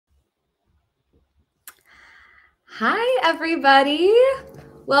Hi, everybody.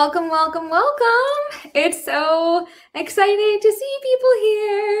 Welcome, welcome, welcome. It's so exciting to see people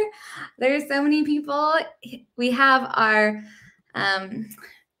here. There's so many people. We have our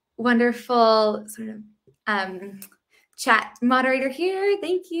wonderful sort of chat moderator here.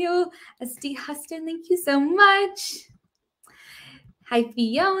 Thank you. SD Huston, thank you so much. Hi,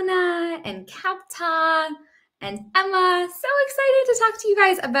 Fiona and Kapta and Emma. So excited to talk to you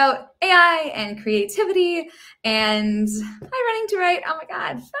guys about AI and creativity and hi, running to write. Oh my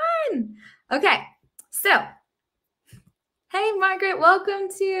God, fun. Okay, so hey, Margaret, welcome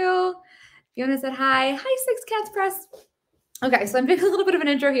to Fiona said hi. Hi, Six Cats Press. Okay, so I'm doing a little bit of an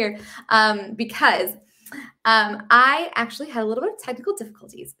intro here because I actually had a little bit of technical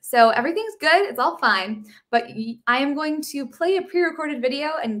difficulties. So everything's good, it's all fine, but I am going to play a pre-recorded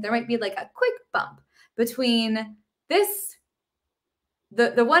video and there might be like a quick bump between this,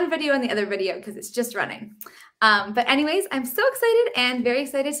 the one video and the other video because it's just running. But anyways, I'm so excited and very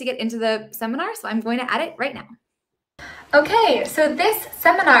excited to get into the seminar, so I'm going to add it right now. Okay, so this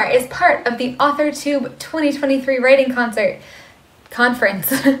seminar is part of the AuthorTube 2023 Writing Conference,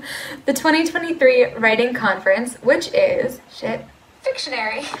 the 2023 Writing Conference, which is,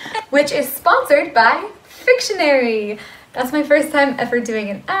 Fictionary, which is sponsored by Fictionary. That's my first time ever doing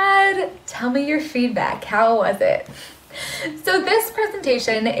an ad. Tell me your feedback. How was it? So this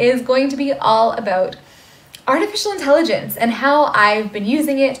presentation is going to be all about artificial intelligence and how I've been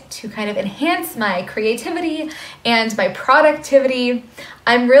using it to kind of enhance my creativity and my productivity.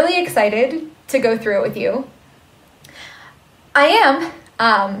 I'm really excited to go through it with you. I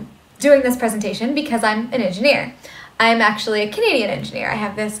am doing this presentation because I'm an engineer. I'm actually a Canadian engineer. I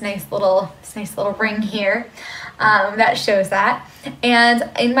have this nice little ring here that shows that. And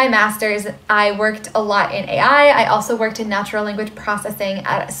in my master's, I worked a lot in AI. I also worked in natural language processing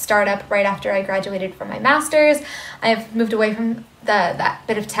at a startup right after I graduated from my master's. I have moved away from that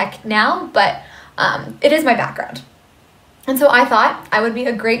bit of tech now, but it is my background. And so I thought I would be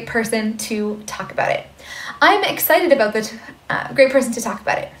a great person to talk about it. I'm excited about the great person to talk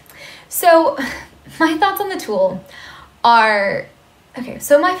about it. So my thoughts on the tool are, okay,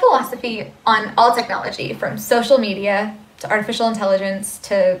 so my philosophy on all technology, from social media to artificial intelligence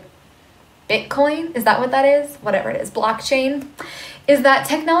to Bitcoin, is that what that is? Whatever it is, blockchain, is that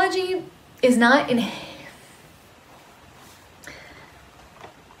technology is not a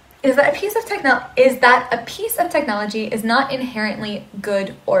piece of technology is not inherently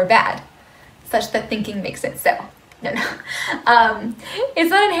good or bad, such that thinking makes it so. No. It's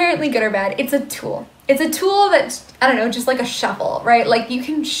not inherently good or bad. It's a tool. It's a tool that's, I don't know, just like a shovel, right? Like you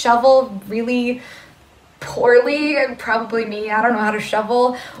can shovel really poorly, and probably me, I don't know how to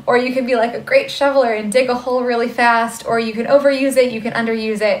shovel, or you can be like a great shoveler and dig a hole really fast, or you can overuse it, you can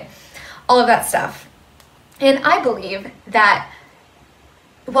underuse it, all of that stuff. And I believe that,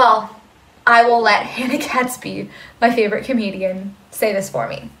 well, I will let Hannah Gadsby, my favorite comedian, say this for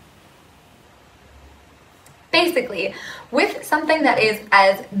me. Basically, with something that is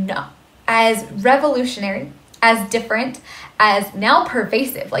as revolutionary, as different, as now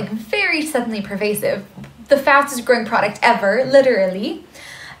pervasive, like very suddenly pervasive, the fastest growing product ever, literally,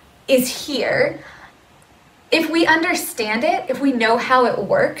 is here. If we understand it, if we know how it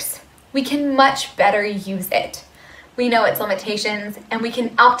works, we can much better use it. We know its limitations and we can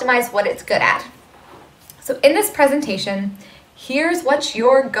optimize what it's good at. So in this presentation, here's what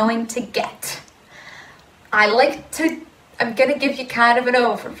you're going to get. I'm gonna give you kind of an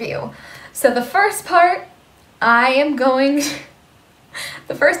overview. So the first part, I am going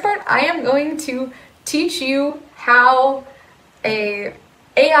to teach you how a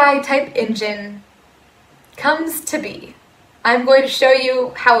AI type engine comes to be. I'm going to show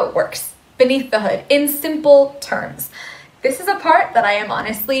you how it works beneath the hood in simple terms. This is a part that I am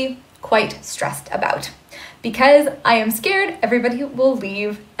honestly quite stressed about because I am scared everybody will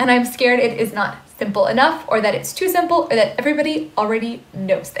leave and I'm scared it is not simple enough, or that it's too simple, or that everybody already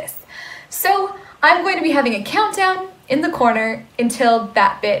knows this. So I'm going to be having a countdown in the corner until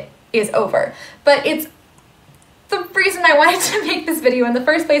that bit is over. But it's the reason I wanted to make this video in the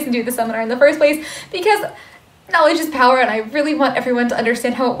first place and do the seminar in the first place, because knowledge is power and I really want everyone to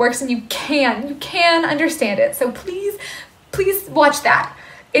understand how it works, and you can understand it. So please watch that.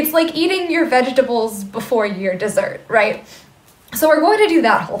 It's like eating your vegetables before your dessert, right? So we're going to do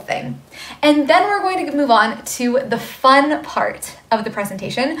that whole thing. And then we're going to move on to the fun part of the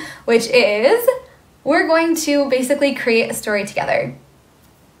presentation, which is we're going to basically create a story together.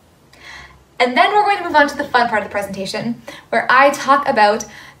 And then we're going to move on to the fun part of the presentation, where I talk about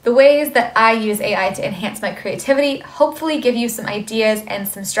the ways that I use AI to enhance my creativity, hopefully give you some ideas and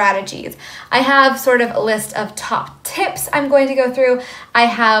some strategies. I have sort of a list of top tips I'm going to go through. I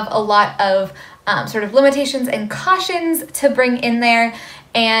have a lot of sort of limitations and cautions to bring in there,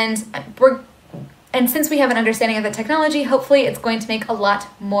 and since we have an understanding of the technology, hopefully it's going to make a lot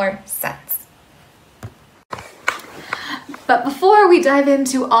more sense. But before we dive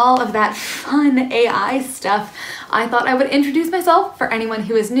into all of that fun AI stuff, I thought I would introduce myself for anyone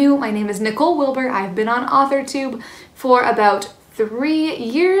who is new. My name is Nicole Wilbur. I've been on AuthorTube for about 3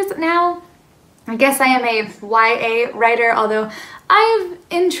 years now. I guess I am a YA writer, although I have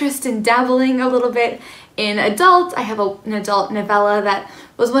interest in dabbling a little bit in adult. I have an adult novella that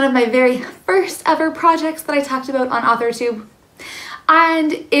was one of my very first ever projects that I talked about on AuthorTube.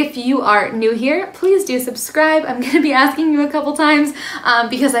 And if you are new here, please do subscribe. I'm going to be asking you a couple times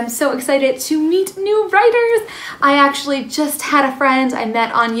because I'm so excited to meet new writers. I actually just had a friend I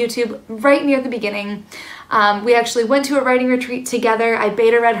met on YouTube right near the beginning. We actually went to a writing retreat together. I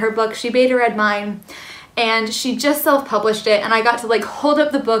beta read her book, she beta read mine, and she just self-published it, and I got to like hold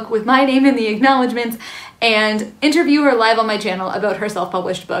up the book with my name in the acknowledgements and interview her live on my channel about her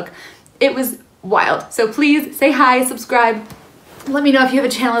self-published book. It was wild. So please say hi, subscribe, let me know if you have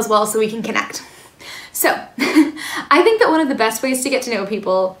a channel as well so we can connect. So I think that one of the best ways to get to know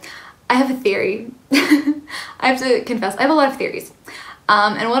people, I have a theory. I have to confess, I have a lot of theories.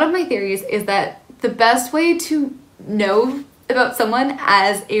 And one of my theories is that the best way to know about someone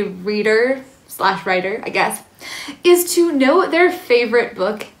as a reader / writer, I guess, is to know their favorite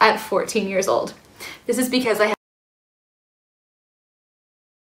book at 14 years old. This is because I have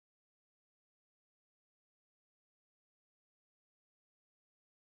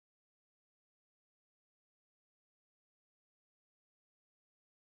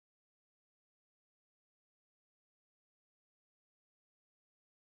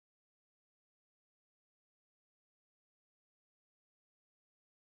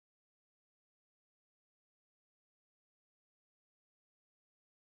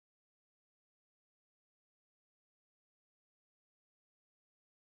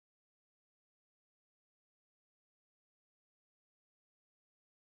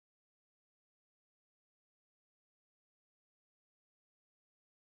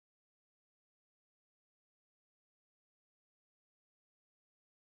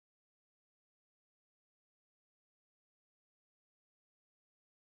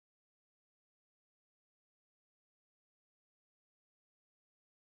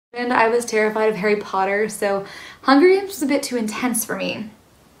and I was terrified of Harry Potter, so Hunger Games was a bit too intense for me.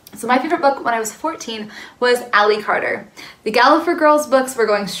 So my favorite book when I was 14 was Ally Carter. The Galliford Girls books were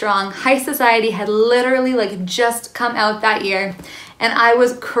going strong. High Society had literally like just come out that year, and I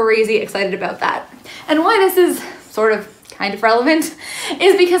was crazy excited about that. And why this is sort of kind of relevant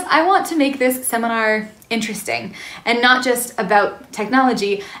is because I want to make this seminar interesting and not just about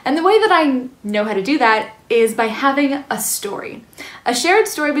technology. And the way that I know how to do that is by having a story, a shared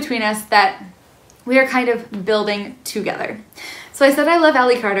story between us that we are kind of building together. So I said I love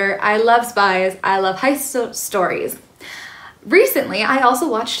Ally Carter, I love spies, I love heist stories. Recently, I also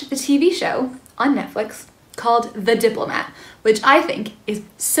watched the TV show on Netflix called The Diplomat, which I think is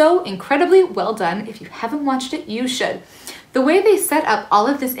so incredibly well done. If you haven't watched it, you should. The way they set up all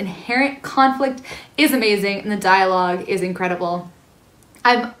of this inherent conflict is amazing, and the dialogue is incredible.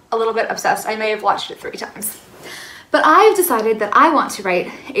 I'm a little bit obsessed. I may have watched it 3 times. But I've decided that I want to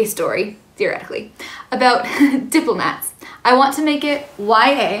write a story, theoretically, about diplomats. I want to make it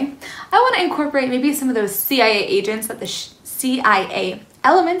YA. I want to incorporate maybe some of those CIA agents that the CIA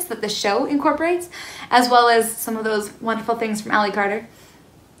elements that the show incorporates, as well as some of those wonderful things from Ally Carter.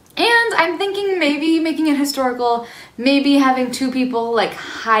 And I'm thinking maybe making it historical, maybe having 2 people like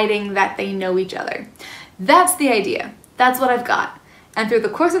hiding that they know each other. That's the idea. That's what I've got. And through the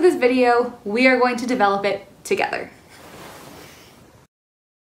course of this video, we are going to develop it together.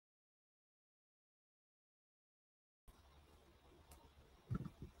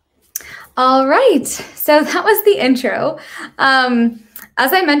 All right, so that was the intro.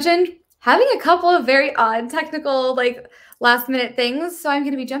 As I mentioned, having a couple of very odd technical last minute things, so I'm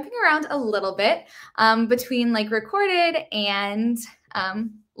going to be jumping around a little bit between recorded and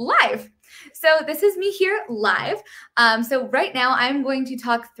live. So this is me here live. So right now I'm going to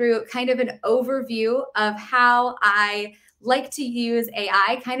talk through kind of an overview of how I like to use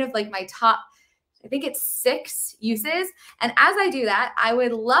AI, kind of like my top, I think it's 6 uses. And as I do that, I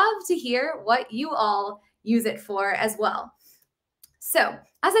would love to hear what you all use it for as well. So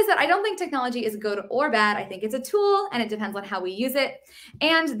as I said, I don't think technology is good or bad. I think it's a tool and it depends on how we use it.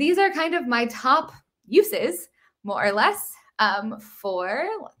 And these are kind of my top uses, more or less,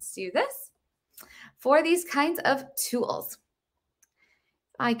 let's do this, for these kinds of tools.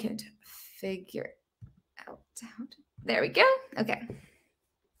 I could figure out how to, there we go. Okay.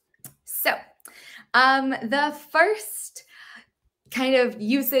 So the first kind of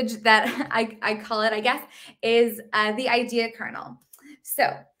usage that I call it, I guess, is the idea kernel.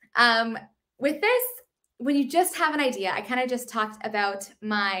 So with this, when you just have an idea, I kind of just talked about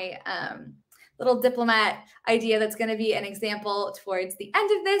my little diplomat idea that's going to be an example towards the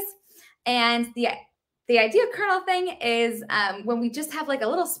end of this. And the idea kernel thing is when we just have like a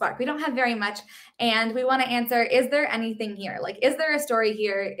little spark, we don't have very much, and we want to answer, is there anything here? Like, is there a story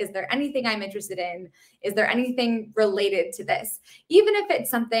here? Is there anything I'm interested in? Is there anything related to this? Even if it's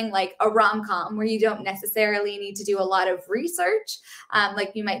something like a rom-com where you don't necessarily need to do a lot of research,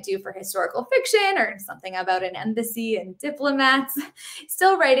 like you might do for historical fiction or something about an embassy and diplomats,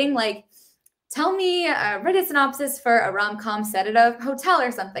 still writing like, tell me, write a synopsis for a rom-com set at a hotel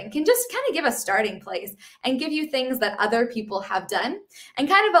or something, can just kind of give a starting place and give you things that other people have done and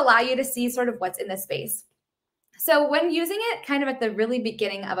kind of allow you to see sort of what's in the space. So when using it kind of at the really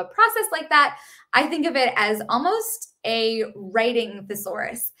beginning of a process like that, I think of it as almost a writing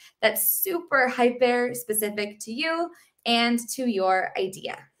thesaurus that's super hyper specific to you and to your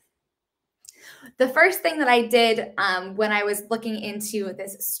idea. The first thing that I did when I was looking into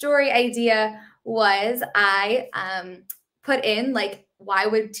this story idea was I put in like, why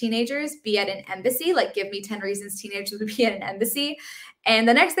would teenagers be at an embassy? Like, give me 10 reasons teenagers would be at an embassy. And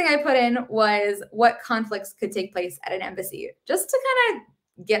the next thing I put in was what conflicts could take place at an embassy, just to kind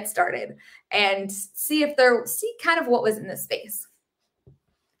of get started and see kind of what was in the space.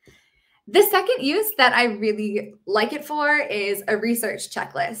 The second use that I really like it for is a research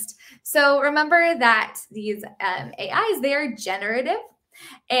checklist. So remember that these AIs, they are generative.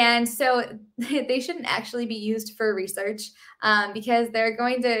 And so they shouldn't actually be used for research because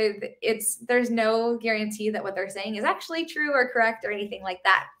there's no guarantee that what they're saying is actually true or correct or anything like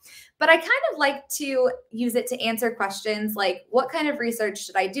that. But I kind of like to use it to answer questions like, what kind of research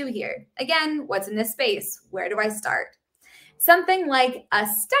should I do here? Again, what's in this space? Where do I start? Something like a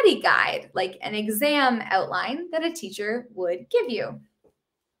study guide, like an exam outline that a teacher would give you.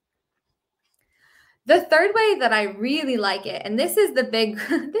 The third way that I really like it, and this is the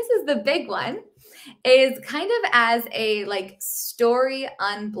big one, is kind of as a like story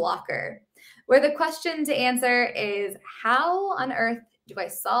unblocker, where the question to answer is, how on earth do I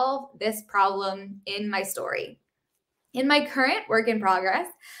solve this problem in my story? In my current work in progress,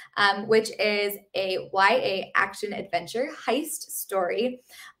 which is a YA action adventure heist story,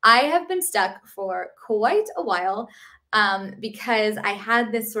 I have been stuck for quite a while because I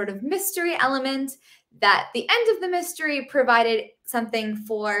had this sort of mystery element that the end of the mystery provided something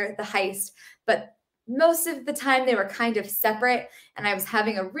for the heist, but most of the time they were kind of separate, and I was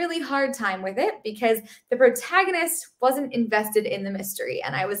having a really hard time with it because the protagonist wasn't invested in the mystery.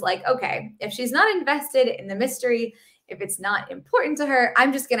 And I was like, okay, if she's not invested in the mystery, if it's not important to her,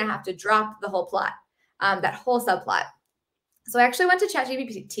 I'm just going to have to drop the whole plot, that whole subplot. So I actually went to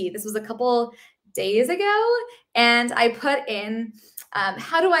ChatGPT. This was a couple days ago, and I put in,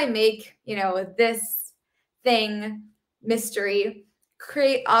 how do I make, this thing mystery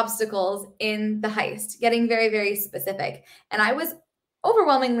create obstacles in the heist, getting very, very specific. And I was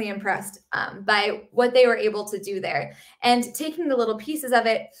overwhelmingly impressed by what they were able to do there, and taking the little pieces of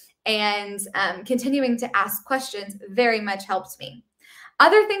it and continuing to ask questions very much helped me.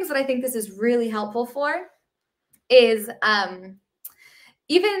 Other things that I think this is really helpful for is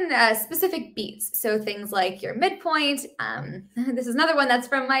even specific beats. So things like your midpoint. This is another one that's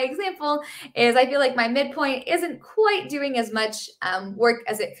from my example, is I feel like my midpoint isn't quite doing as much work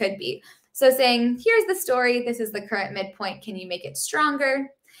as it could be. So saying, here's the story, this is the current midpoint, can you make it stronger?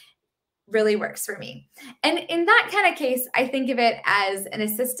 Really works for me. And in that kind of case, I think of it as an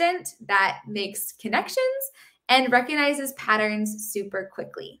assistant that makes connections and recognizes patterns super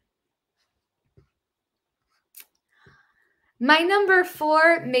quickly. My number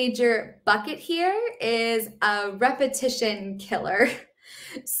 4 major bucket here is a repetition killer.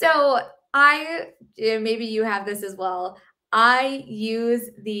 So maybe you have this as well. I use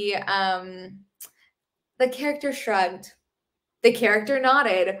the character shrugged, the character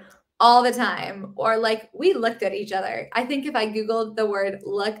nodded all the time, or like we looked at each other. I think if I Googled the word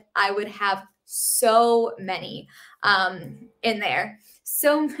look, I would have so many in there,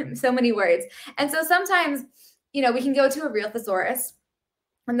 so many words. And so sometimes, we can go to a real thesaurus,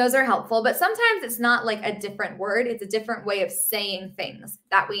 and those are helpful, but sometimes it's not like a different word. It's a different way of saying things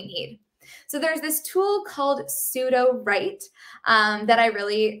that we need. So there's this tool called pseudo write that I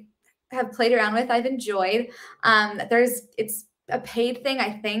really have played around with, I've enjoyed. It's a paid thing,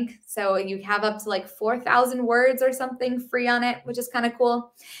 I think. So you have up to like 4,000 words or something free on it, which is kind of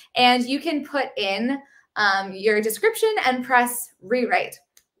cool. And you can put in your description and press rewrite.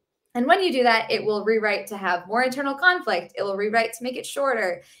 And when you do that, it will rewrite to have more internal conflict. It will rewrite to make it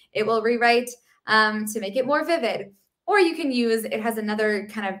shorter. It will rewrite to make it more vivid. Or you can use, it has another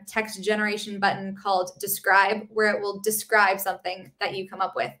kind of text generation button called describe, where it will describe something that you come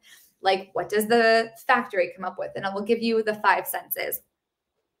up with. Like, what does the factory come up with? And it will give you the 5 senses.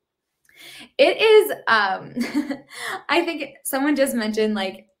 It is, I think someone just mentioned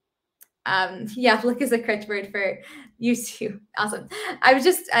like, yeah, look is a crutch word for you too. Awesome. I was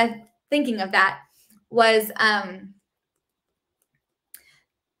just thinking of that was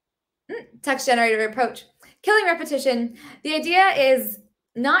text generator approach. Killing repetition. The idea is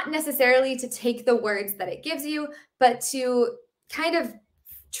not necessarily to take the words that it gives you, but to kind of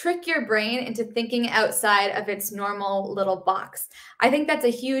trick your brain into thinking outside of its normal little box. I think that's a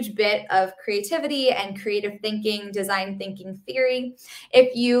huge bit of creativity and creative thinking, design thinking theory.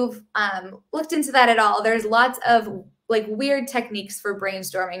 If you've looked into that at all, there's lots of like weird techniques for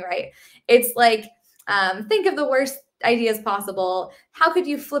brainstorming, right? It's like, think of the worst ideas possible. How could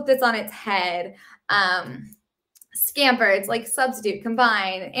you flip this on its head? Scamper, it's like substitute,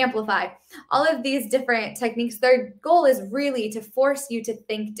 combine, amplify, all of these different techniques. Their goal is really to force you to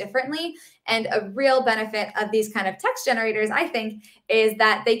think differently. And a real benefit of these kind of text generators, I think, is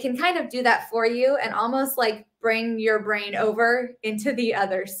that they can kind of do that for you and almost like bring your brain over into the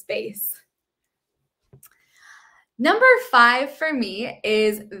other space. Number 5 for me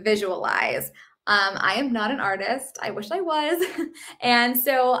is visualize. I am not an artist. I wish I was. And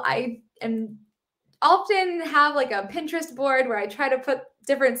so I am often have like a Pinterest board where I try to put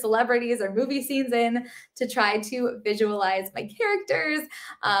different celebrities or movie scenes in to try to visualize my characters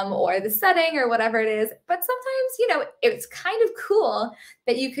or the setting or whatever it is. But sometimes, you know, it's kind of cool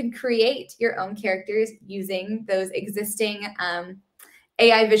that you can create your own characters using those existing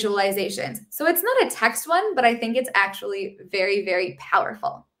AI visualizations. So it's not a text one, but I think it's actually very, very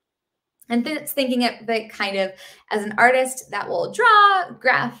powerful. And it's thinking of it kind of as an artist that will draw,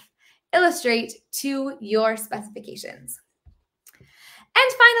 graph, illustrate to your specifications.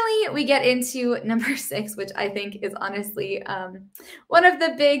 And finally, we get into number 6, which I think is honestly one of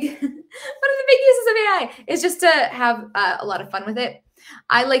the big uses of AI, is just to have a lot of fun with it.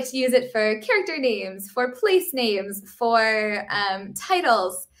 I like to use it for character names, for place names, for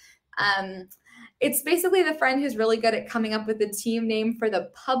titles. It's basically the friend who's really good at coming up with the team name for the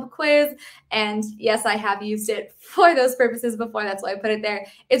pub quiz. And yes, I have used it for those purposes before. That's why I put it there.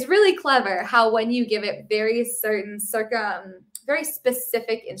 It's really clever how when you give it very certain, very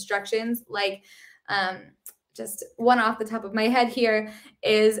specific instructions, like just one off the top of my head here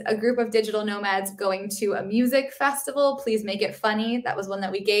is a group of digital nomads going to a music festival. Please make it funny. That was one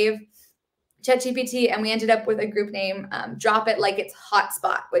that we gave ChatGPT, and we ended up with a group name, Drop It Like It's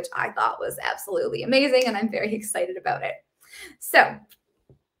Hotspot, which I thought was absolutely amazing, and I'm very excited about it. So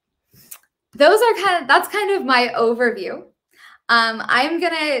that's kind of my overview. I'm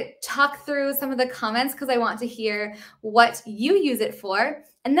going to talk through some of the comments because I want to hear what you use it for.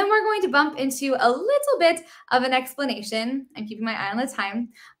 And then we're going to bump into a little bit of an explanation, I'm keeping my eye on the time,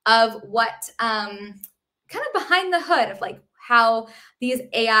 of what kind of behind the hood of like how these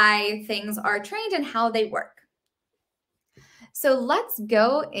AI things are trained and how they work. So let's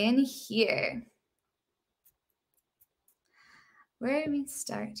go in here. Where do we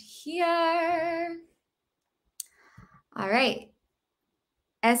start here? All right.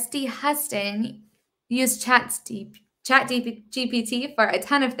 SD Huston used ChatGPT for a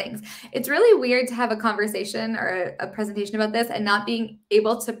ton of things. It's really weird to have a conversation or a presentation about this and not being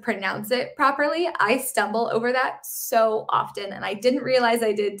able to pronounce it properly. I stumble over that so often, and I didn't realize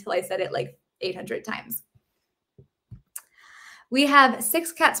I did till I said it like 800 times. We have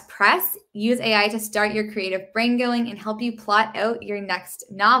 6 Cats Press. Use AI to start your creative brain going and help you plot out your next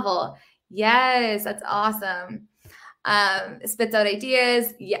novel. Yes, that's awesome. Spits out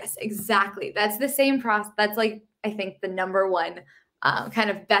ideas. Yes, exactly. That's the same process. That's like, I think the number one kind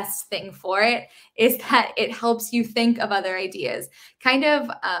of best thing for it is that it helps you think of other ideas. Kind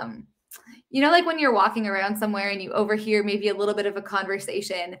of, you know, like when you're walking around somewhere and you overhear maybe a little bit of a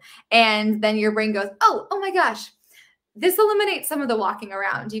conversation and then your brain goes, oh my gosh, this eliminates some of the walking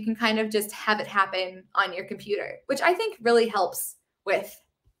around. You can kind of just have it happen on your computer, which I think really helps with,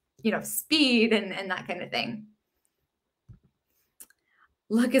 you know, speed and that kind of thing.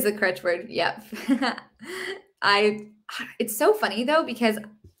 Look is a crutch word. Yep. It's so funny though, because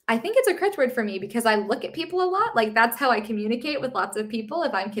I think it's a crutch word for me because I look at people a lot. Like that's how I communicate with lots of people.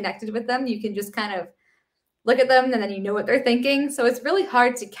 If I'm connected with them, you can just kind of look at them and then you know what they're thinking. So it's really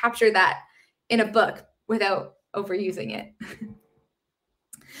hard to capture that in a book without overusing it.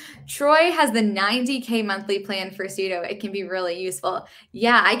 Troy has the 90K monthly plan for pseudo. It can be really useful.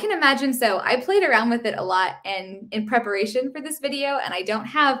 Yeah, I can imagine so. I played around with it a lot and in preparation for this video, and I don't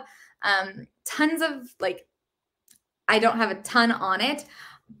have tons of I don't have a ton on it,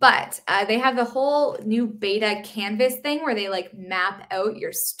 but they have the whole new beta canvas thing where they like map out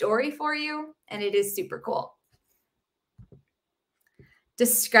your story for you, and it is super cool.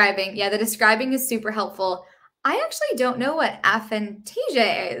 Describing. Yeah, the describing is super helpful. I actually don't know what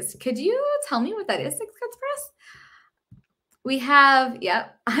aphantasia is. Could you tell me what that is, Six Cuts Press? We have,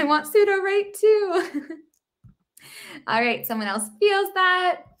 yep, I want pseudo right too. All right, someone else feels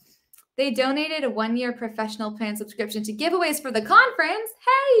that. They donated a 1-year professional plan subscription to giveaways for the conference.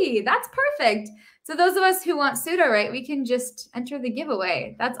 Hey, that's perfect. So those of us who want pseudo right, we can just enter the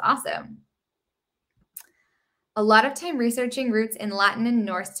giveaway. That's awesome. A lot of time researching roots in Latin and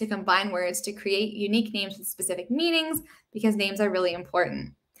Norse to combine words to create unique names with specific meanings because names are really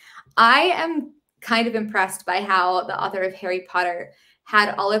important. I am kind of impressed by how the author of Harry Potter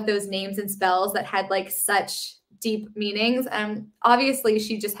had all of those names and spells that had like such deep meanings. And obviously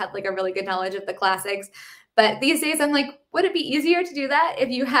she just had like a really good knowledge of the classics. But these days I'm like, would it be easier to do that if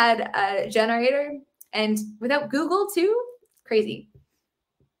you had a generator and without Google too? Crazy.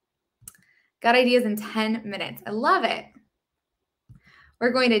 Got ideas in 10 minutes. I love it. We're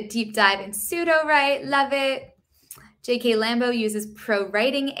going to deep dive in pseudo right. Love it. JK Lambo uses Pro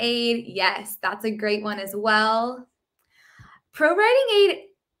Writing Aid. Yes, that's a great one as well. Pro Writing Aid,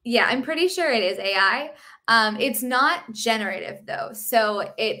 yeah, I'm pretty sure it is AI. It's not generative though.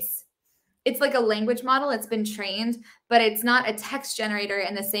 So it's like a language model. It's been trained, but it's not a text generator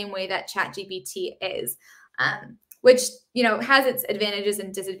in the same way that ChatGPT is. Which, you know, has its advantages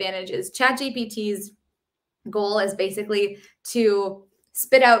and disadvantages. ChatGPT's goal is basically to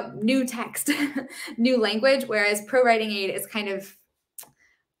spit out new text, new language, whereas Pro Writing Aid is kind of,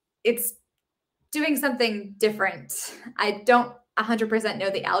 it's doing something different. I don't 100% know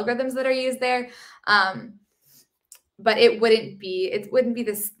the algorithms that are used there, but it wouldn't be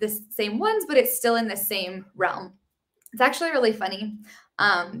the same ones, but it's still in the same realm. It's actually really funny.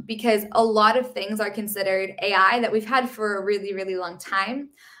 Because a lot of things are considered AI that we've had for a really, really long time,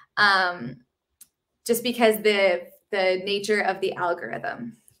 just because the nature of the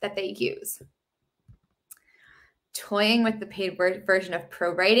algorithm that they use. Toying with the paid version of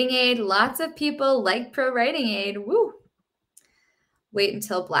Pro Writing Aid. Lots of people like Pro Writing Aid. Woo! Wait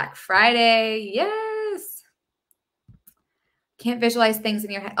until Black Friday. Yes! Can't visualize things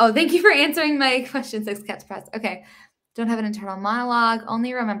in your head. Oh, thank you for answering my question, Six Cats Press. Okay. Don't have an internal monologue,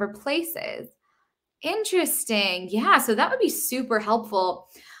 only remember places. Interesting. Yeah, so that would be super helpful.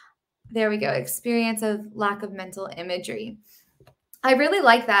 There we go. Experience of lack of mental imagery. I really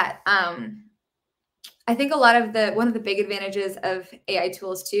like that. I think one of the big advantages of AI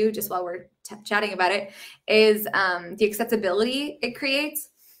tools too, just while we're chatting about it, is the accessibility it creates.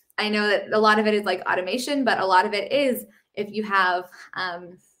 I know that a lot of it is like automation, but a lot of it is if you have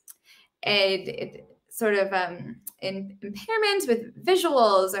sort of impairment with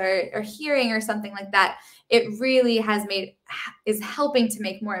visuals or hearing or something like that, it really is helping to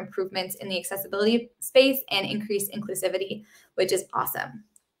make more improvements in the accessibility space and increase inclusivity, which is awesome.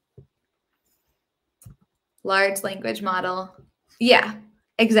 Large language model. Yeah,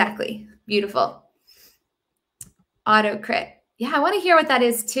 exactly. Beautiful. Auto crit. Yeah, I want to hear what that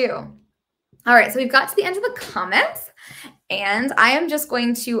is too. All right, so we've got to the end of the comments, and I am just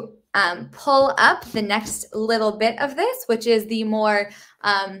going to pull up the next little bit of this, which is the more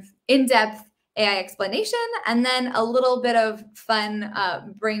in-depth AI explanation, and then a little bit of fun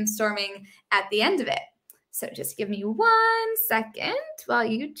brainstorming at the end of it. So just give me 1 second while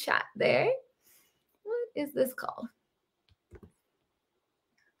you chat there. What is this called?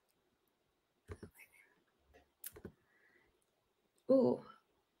 Ooh.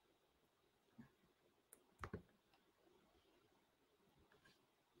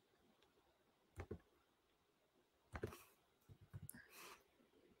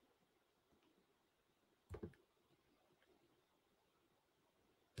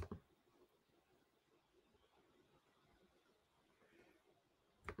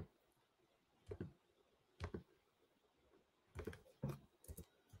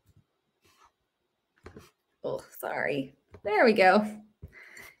 Oh, sorry. There we go.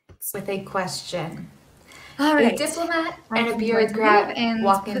 With a question. All right. A diplomat and a bureaucrat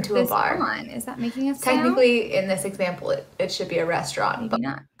walk into a bar. Is that making a sound? Technically, in this example, it should be a restaurant. Maybe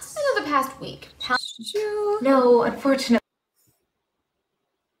not. I know the past week. No, unfortunately.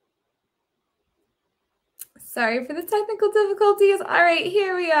 Sorry for the technical difficulties. All right,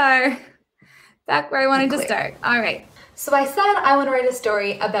 here we are. Back where I wanted to start. All right. So I said I want to write a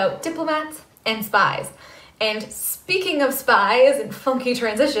story about diplomats and spies. And speaking of spies and funky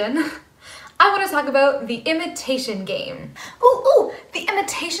transition, I want to talk about The Imitation Game. Ooh, The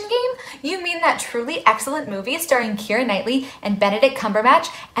Imitation Game? You mean that truly excellent movie starring Keira Knightley and Benedict Cumberbatch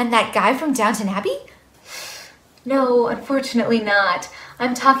and that guy from Downton Abbey? No, unfortunately not.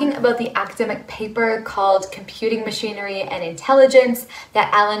 I'm talking about the academic paper called Computing Machinery and Intelligence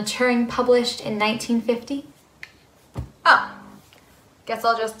that Alan Turing published in 1950. Oh, guess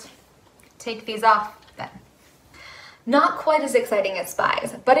I'll just take these off then. Not quite as exciting as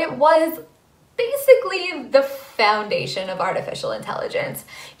spies, but it was basically the foundation of artificial intelligence.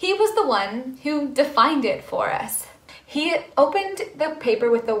 He was the one who defined it for us. He opened the paper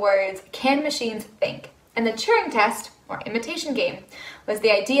with the words, "Can machines think?" And the Turing test, or imitation game, was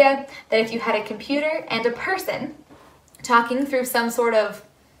the idea that if you had a computer and a person talking through some sort of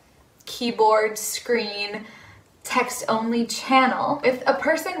keyboard, screen, text-only channel, if a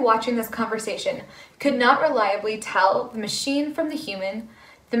person watching this conversation could not reliably tell the machine from the human,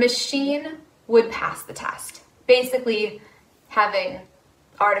 the machine would pass the test. Basically, having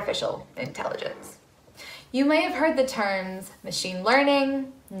artificial intelligence. You may have heard the terms machine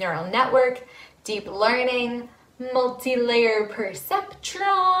learning, neural network, deep learning, multi-layer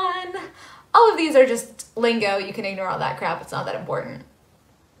perceptron. All of these are just lingo. You can ignore all that crap. It's not that important.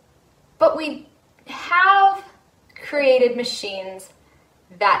 But we have created machines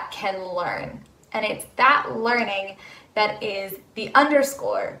that can learn. And it's that learning that is the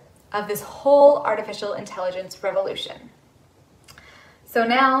underscore of this whole artificial intelligence revolution. So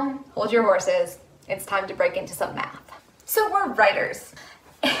now, hold your horses. It's time to break into some math. So we're writers.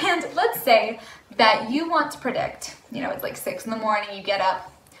 And let's say that you want to predict, it's like 6 in the morning, you get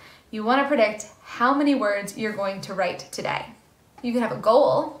up, you want to predict how many words you're going to write today. You could have a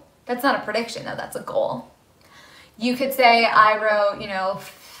goal. That's not a prediction, no, that's a goal. You could say, I wrote,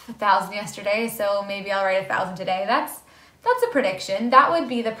 1,000 yesterday, so maybe I'll write 1,000 today. That's a prediction. That would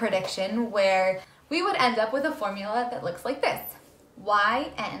be the prediction where we would end up with a formula that looks like this.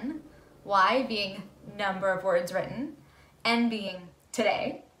 YN, Y being number of words written, N being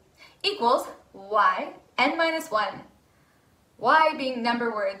today, equals Y, N minus 1. Y being number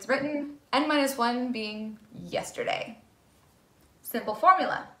of words written, N minus 1 being yesterday. Simple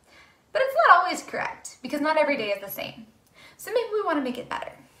formula. But it's not always correct, because not every day is the same. So maybe we want to make it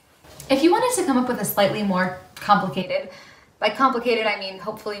better. If you wanted to come up with a slightly more complicated, by complicated I mean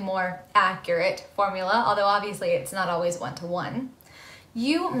hopefully more accurate formula, although obviously it's not always one-to-one,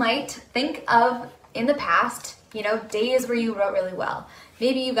 you might think of, in the past, days where you wrote really well.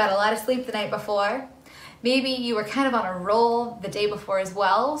 Maybe you got a lot of sleep the night before. Maybe you were kind of on a roll the day before as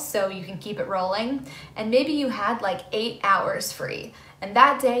well, so you can keep it rolling. And maybe you had like 8 hours free. And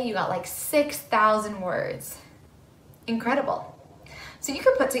that day you got like 6,000 words. Incredible. So you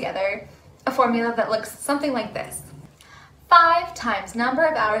could put together a formula that looks something like this. 5 times number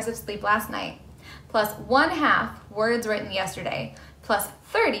of hours of sleep last night, plus 1/2 words written yesterday, plus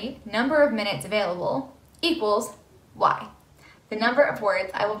 30 number of minutes available, equals Y, the number of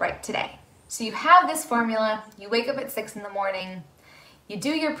words I will write today. So you have this formula, you wake up at 6 in the morning, you do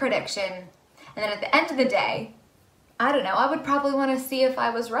your prediction, and then at the end of the day, I don't know, I would probably want to see if I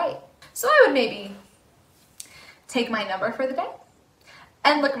was right. So I would maybe take my number for the day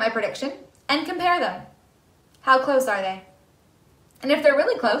and look at my prediction and compare them. How close are they? And if they're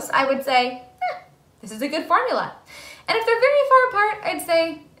really close, I would say, this is a good formula. And if they're very far apart, I'd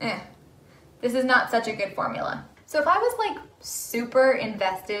say, this is not such a good formula. So if I was like super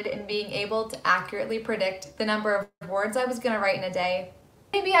invested in being able to accurately predict the number of words I was going to write in a day,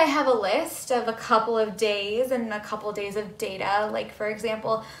 maybe I have a list of a couple of days and a couple of days of data. Like for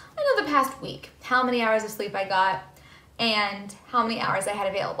example, I know the past week, how many hours of sleep I got and how many hours I had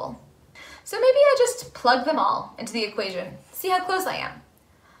available. So maybe I just plug them all into the equation, see how close I am.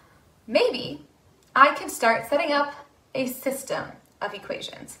 Maybe I can start setting up a system of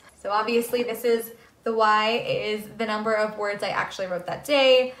equations. So obviously this is the Y is the number of words I actually wrote that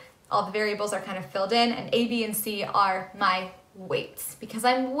day. All the variables are kind of filled in, and A, B, and C are my weights because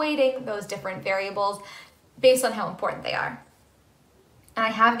I'm weighting those different variables based on how important they are. And I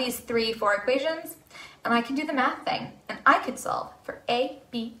have these 4 equations, and I can do the math thing, and I could solve for A,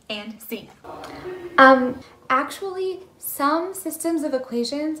 B, and C. Actually, some systems of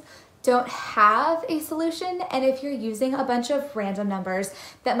equations don't have a solution, and if you're using a bunch of random numbers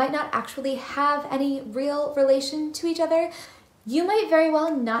that might not actually have any real relation to each other, you might very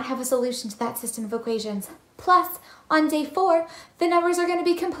well not have a solution to that system of equations. Plus, on day 4, the numbers are going to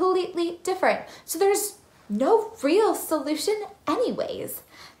be completely different. So there's no real solution anyways.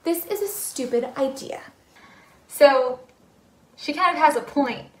 This is a stupid idea. So she kind of has a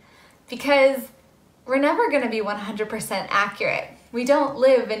point, because we're never going to be 100% accurate. We don't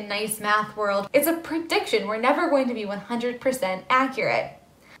live in nice math world. It's a prediction. We're never going to be 100% accurate.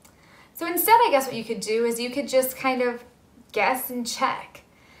 So instead, I guess what you could do is you could just kind of guess and check.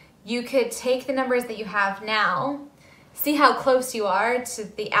 You could take the numbers that you have now, see how close you are to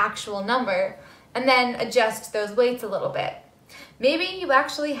the actual number, and then adjust those weights a little bit. Maybe you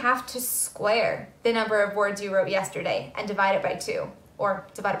actually have to square the number of words you wrote yesterday and divide it by 2, or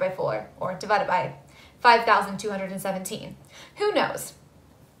divide it by 4, or divide it by 5,217. Who knows?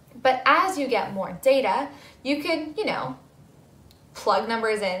 But as you get more data, you can, plug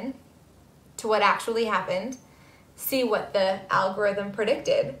numbers in to what actually happened, see what the algorithm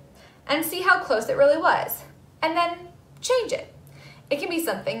predicted, and see how close it really was, and then change it. It can be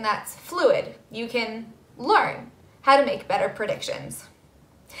something that's fluid. You can learn how to make better predictions.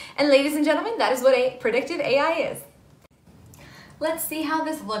 And ladies and gentlemen, that is what a predictive AI is. Let's see how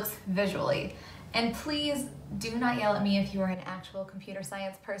this looks visually. And please do not yell at me if you are an actual computer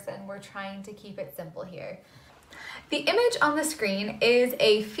science person. We're trying to keep it simple here. The image on the screen is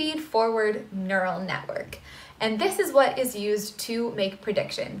a feed-forward neural network. And this is what is used to make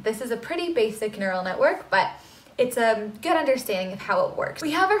prediction. This is a pretty basic neural network, but it's a good understanding of how it works.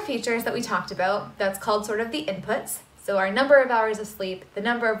 We have our features that we talked about. That's called sort of the inputs. So our number of hours of sleep, the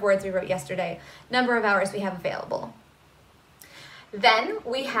number of words we wrote yesterday, number of hours we have available. Then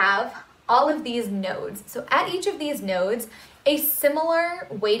we have all of these nodes. So at each of these nodes, a similar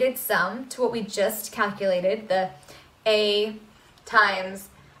weighted sum to what we just calculated, the A times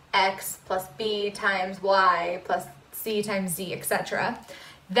X plus B times Y plus C times Z, etc.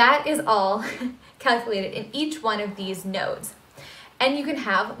 That is all calculated in each one of these nodes. And you can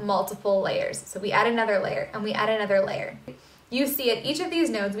have multiple layers. So we add another layer and we add another layer. You see at each of these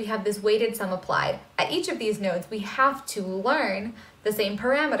nodes, we have this weighted sum applied. At each of these nodes, we have to learn the same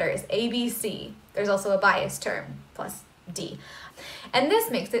parameters, A, B, C. There's also a bias term, plus D. And this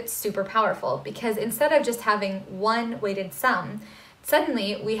makes it super powerful because instead of just having one weighted sum,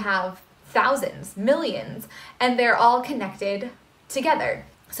 suddenly we have thousands, millions, and they're all connected together.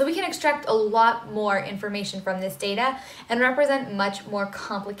 So we can extract a lot more information from this data and represent much more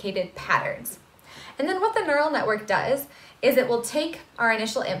complicated patterns. And then what the neural network does is it will take our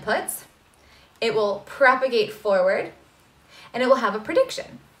initial inputs, it will propagate forward, and it will have a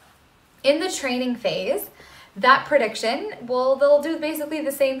prediction. In the training phase, that prediction, they'll do basically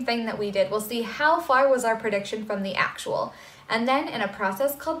the same thing that we did. We'll see how far was our prediction from the actual. And then in a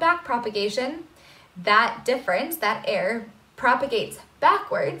process called backpropagation, that difference, that error, propagates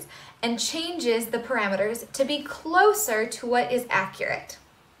backwards and changes the parameters to be closer to what is accurate.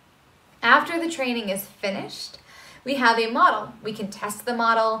 After the training is finished, we have a model. We can test the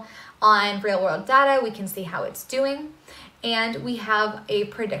model on real-world data. We can see how it's doing. And we have a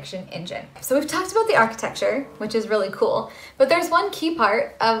prediction engine. So we've talked about the architecture, which is really cool, but there's one key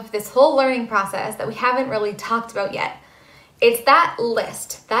part of this whole learning process that we haven't really talked about yet. It's that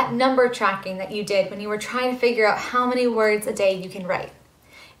list, that number tracking that you did when you were trying to figure out how many words a day you can write.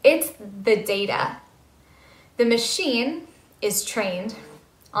 It's the data. The machine is trained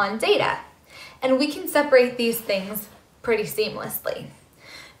on data, and we can separate these things pretty seamlessly.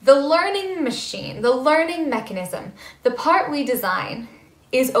 The learning machine, the learning mechanism, the part we design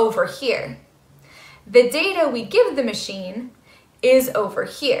is over here. The data we give the machine is over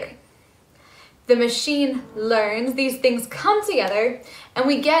here. The machine learns, these things come together, and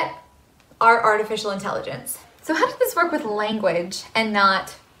we get our artificial intelligence. So how does this work with language and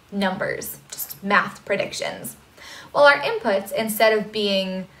not numbers, just math predictions? Well, our inputs, instead of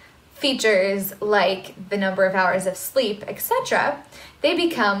being features like the number of hours of sleep, etc., they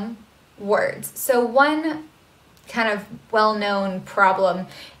become words. So one kind of well-known problem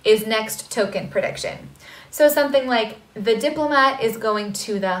is next token prediction. So something like the diplomat is going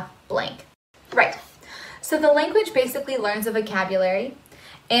to the blank. Right. So the language basically learns a vocabulary,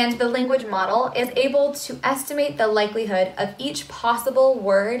 and the language model is able to estimate the likelihood of each possible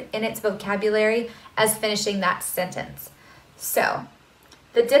word in its vocabulary as finishing that sentence. So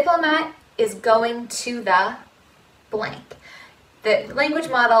the diplomat is going to the blank. The language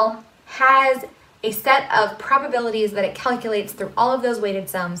model has a set of probabilities that it calculates through all of those weighted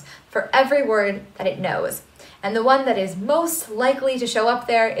sums for every word that it knows. And the one that is most likely to show up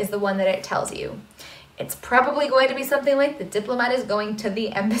there is the one that it tells you. It's probably going to be something like the diplomat is going to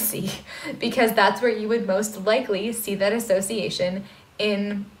the embassy, because that's where you would most likely see that association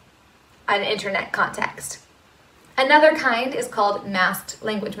in an internet context. Another kind is called masked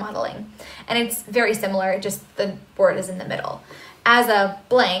language modeling, and it's very similar, just the word is in the middle. As a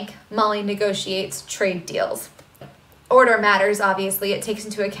blank, Molly negotiates trade deals. Order matters, obviously. It takes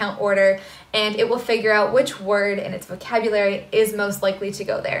into account order, and it will figure out which word in its vocabulary is most likely to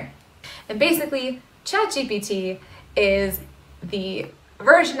go there. And basically, ChatGPT is the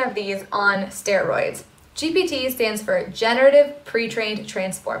version of these on steroids. GPT stands for Generative Pre-trained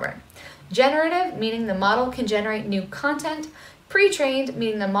Transformer. Generative, meaning the model can generate new content. Pre-trained,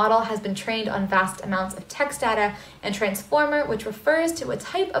 meaning the model has been trained on vast amounts of text data. And transformer, which refers to a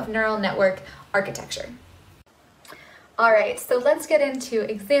type of neural network architecture. All right, so let's get into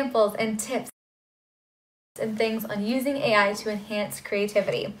examples and tips and things on using AI to enhance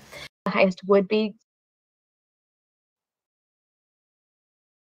creativity. The highest would be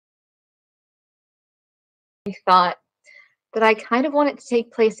thought that I kind of want it to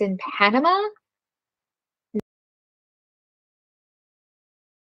take place in Panama.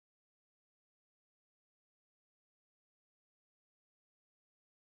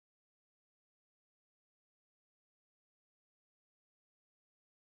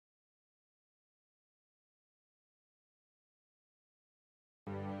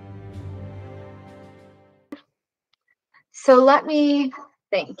 So let me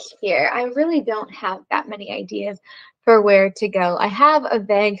think here. I really don't have that many ideas for where to go. I have a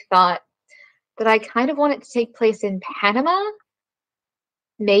vague thought that I kind of want it to take place in Panama.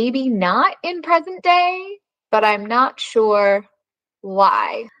 Maybe not in present day, but I'm not sure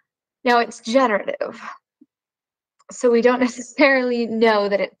why. Now it's generative, so we don't necessarily know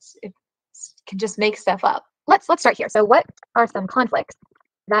that it can just make stuff up. Let's start here. So what are some conflicts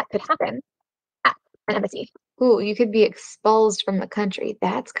that could happen at an embassy? Ooh, you could be expulsed from the country.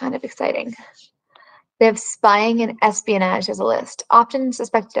 That's kind of exciting. They have spying and espionage as a list, often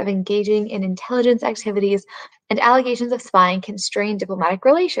suspected of engaging in intelligence activities, and allegations of spying can strain diplomatic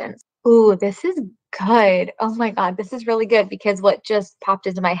relations. Ooh, this is good. Oh my God, this is really good, because what just popped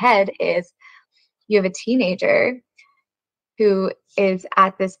into my head is you have a teenager who is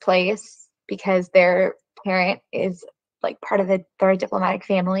at this place because their parent is like part of their diplomatic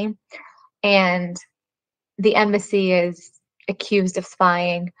family, and the embassy is accused of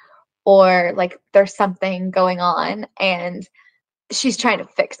spying, or like there's something going on and she's trying to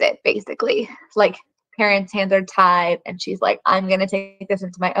fix it, basically. Like, parents' hands are tied and she's like, I'm going to take this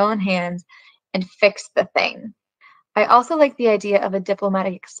into my own hands and fix the thing. I also like the idea of a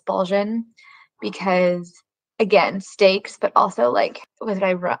diplomatic expulsion because, again, stakes, but also like, was it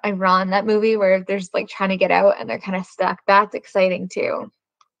Iran, that movie where there's like trying to get out and they're kind of stuck? That's exciting too,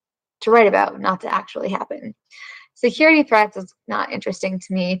 to write about, not to actually happen. Security threats is not interesting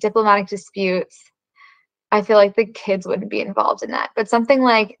to me. Diplomatic disputes, I feel like the kids wouldn't be involved in that. But something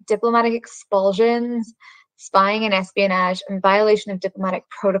like diplomatic expulsions, spying and espionage, and violation of diplomatic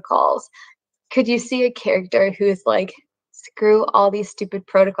protocols. Could you see a character who's like, screw all these stupid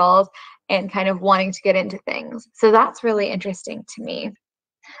protocols and kind of wanting to get into things? So that's really interesting to me.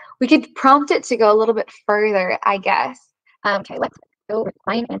 We could prompt it to go a little bit further, I guess. Okay, let's go with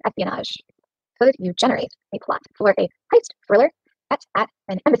spying and espionage. Could you generate a plot for a heist thriller at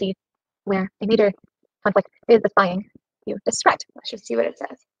an embassy where a major conflict is the spying you described? Let's just see what it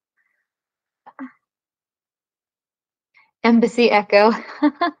says. Embassy Echo.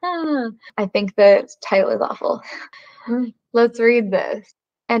 I think the title is awful. Let's read this.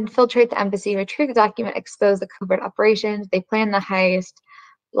 Infiltrate the embassy, retrieve the document, expose the covert operations. They plan the heist,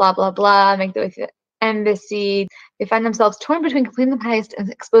 blah, blah, blah, make the way to the embassy. They find themselves torn between completing the heist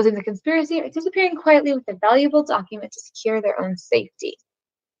and exposing the conspiracy, or disappearing quietly with a valuable document to secure their own safety.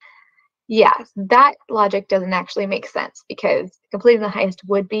 Yes, that logic doesn't actually make sense, because completing the heist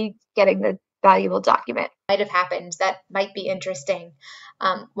would be getting the valuable document. Might have happened. That might be interesting.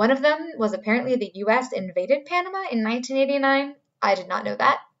 One of them was apparently the US invaded Panama in 1989. I did not know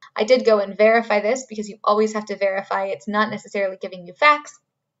that. I did go and verify this, because you always have to verify. It's not necessarily giving you facts.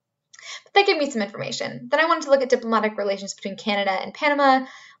 But that gave me some information. Then I wanted to look at diplomatic relations between Canada and Panama.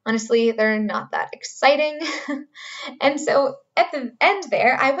 Honestly, they're not that exciting. And so at the end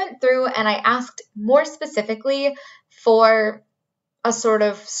there, I went through and I asked more specifically for a sort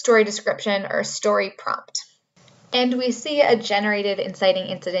of story description or story prompt. And we see a generated inciting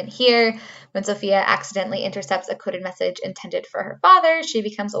incident here. When Sophia accidentally intercepts a coded message intended for her father, she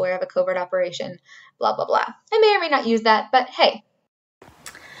becomes aware of a covert operation, blah, blah, blah. I may or may not use that, but hey.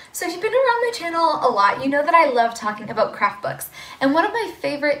 So if you've been around my channel a lot, you know that I love talking about craft books. And one of my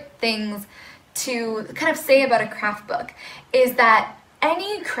favorite things to kind of say about a craft book is that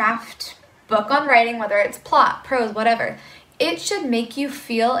any craft book on writing, whether it's plot, prose, whatever, it should make you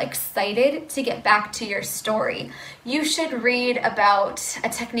feel excited to get back to your story. You should read about a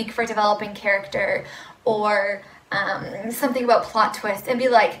technique for developing character or something about plot twists and be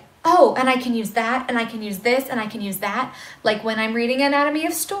like, oh, and I can use that, and I can use this, and I can use that. Like when I'm reading Anatomy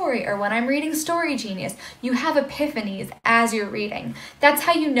of Story or when I'm reading Story Genius, you have epiphanies as you're reading. That's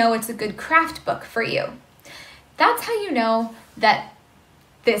how you know it's a good craft book for you. That's how you know that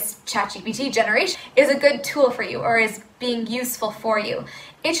this ChatGPT generation is a good tool for you or is being useful for you.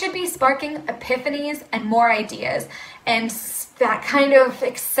 It should be sparking epiphanies and more ideas and that kind of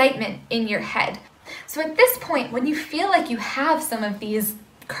excitement in your head. So at this point, when you feel like you have some of these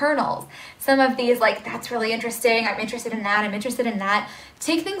kernels, some of these like, that's really interesting, I'm interested in that, I'm interested in that,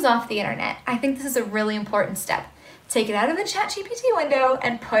 take things off the internet. I think this is a really important step. Take it out of the ChatGPT window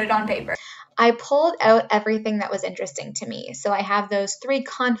and put it on paper. I pulled out everything that was interesting to me. So I have those 3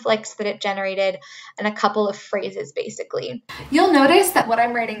 conflicts that it generated and a couple of phrases basically. You'll notice that what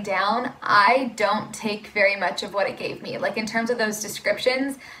I'm writing down, I don't take very much of what it gave me, like in terms of those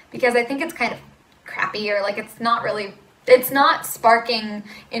descriptions, because I think it's kind of crappy or like it's not sparking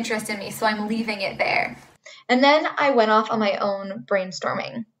interest in me, so I'm leaving it there. And then I went off on my own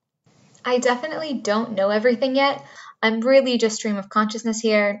brainstorming. I definitely don't know everything yet. I'm really just stream of consciousness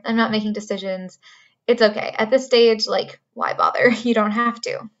here. I'm not making decisions. It's okay. At this stage, like, why bother? You don't have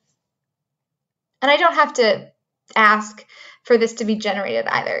to. And I don't have to ask for this to be generated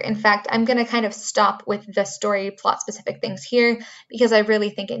either. In fact, I'm going to kind of stop with the story plot specific things here because I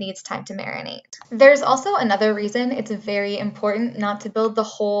really think it needs time to marinate. There's also another reason it's very important not to build the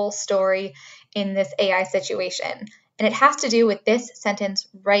whole story in this AI situation. And it has to do with this sentence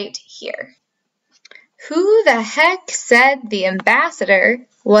right here. Who the heck said the ambassador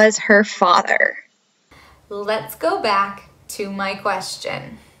was her father? Let's go back to my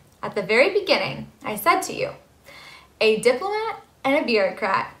question. At the very beginning, I said to you, a diplomat and a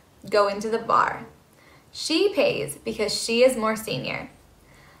bureaucrat go into the bar. She pays because she is more senior.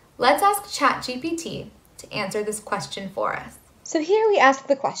 Let's ask ChatGPT to answer this question for us. So here we ask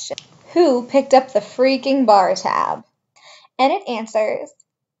the question, who picked up the freaking bar tab? And it answers,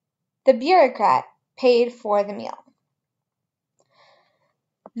 the bureaucrat paid for the meal.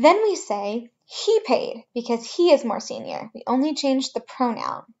 Then we say, he paid because he is more senior. We only changed the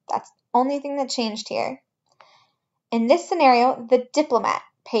pronoun. That's the only thing that changed here. In this scenario, the diplomat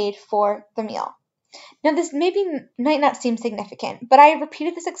paid for the meal. Now this might not seem significant, but I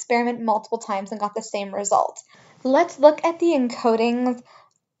repeated this experiment multiple times and got the same result. Let's look at the encodings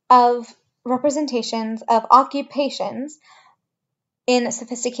of representations of occupations in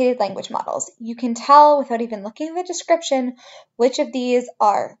sophisticated language models. You can tell without even looking at the description which of these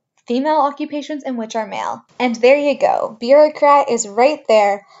are female occupations and which are male. And there you go. Bureaucrat is right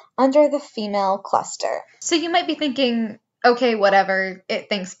there under the female cluster. So you might be thinking, okay, whatever, it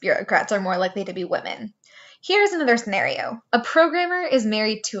thinks bureaucrats are more likely to be women. Here's another scenario. A programmer is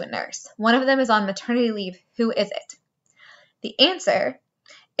married to a nurse. One of them is on maternity leave. Who is it? The answer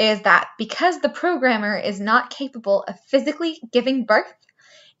is that because the programmer is not capable of physically giving birth,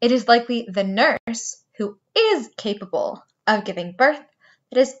 it is likely the nurse who is capable of giving birth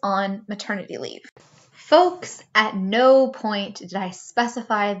that is on maternity leave. Folks, at no point did I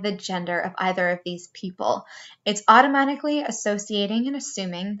specify the gender of either of these people. It's automatically associating and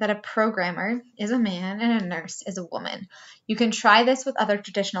assuming that a programmer is a man and a nurse is a woman. You can try this with other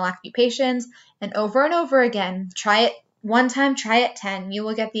traditional occupations, and over again, try it one time, try it 10, you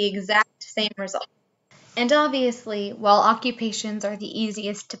will get the exact same result. And obviously, while occupations are the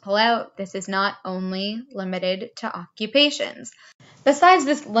easiest to pull out, this is not only limited to occupations. Besides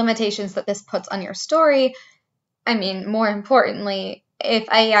the limitations that this puts on your story, I mean, more importantly,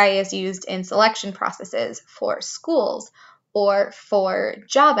 if AI is used in selection processes for schools or for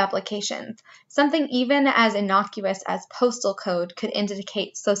job applications, something even as innocuous as postal code could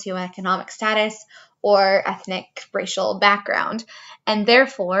indicate socioeconomic status or ethnic racial background, and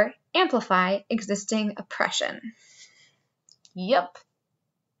therefore amplify existing oppression. Yep,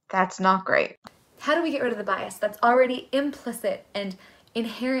 that's not great. How do we get rid of the bias that's already implicit and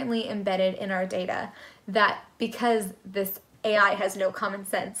inherently embedded in our data, that because this AI has no common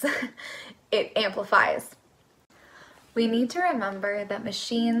sense, it amplifies? We need to remember that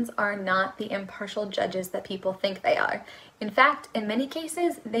machines are not the impartial judges that people think they are. In fact, in many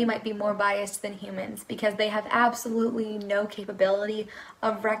cases, they might be more biased than humans because they have absolutely no capability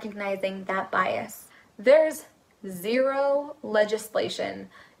of recognizing that bias. There's zero legislation,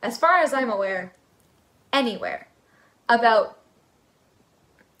 as far as I'm aware, anywhere about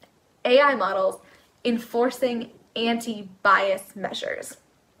AI models enforcing anti-bias measures.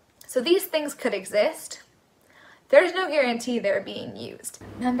 So these things could exist. There's no guarantee they're being used.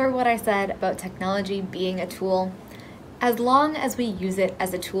 Remember what I said about technology being a tool? As long as we use it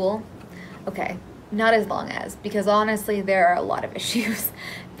as a tool, okay, not as long as, because honestly there are a lot of issues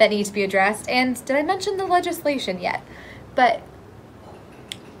that need to be addressed. And did I mention the legislation yet? But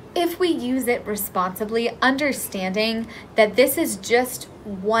if we use it responsibly, understanding that this is just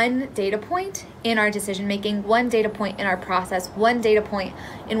one data point in our decision making, one data point in our process, one data point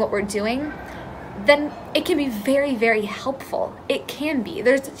in what we're doing, then it can be very, very helpful. It can be.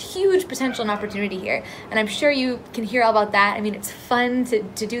 There's huge potential and opportunity here. And I'm sure you can hear all about that. I mean, it's fun to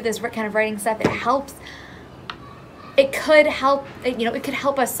do this kind of writing stuff. It helps. It could help, it could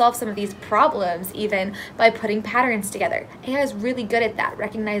help us solve some of these problems even by putting patterns together. AI is really good at that,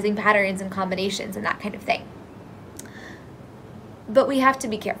 recognizing patterns and combinations and that kind of thing. But we have to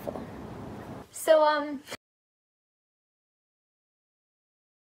be careful. So,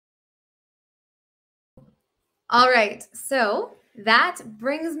 All right, so that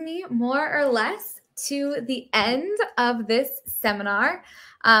brings me more or less to the end of this seminar.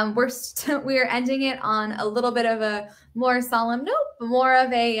 We are ending it on a little bit of a more solemn note, more of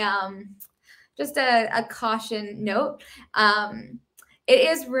a just a caution note. It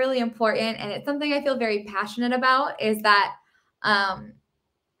is really important, and it's something I feel very passionate about, is that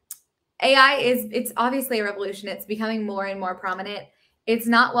AI it's obviously a revolution. It's becoming more and more prominent. It's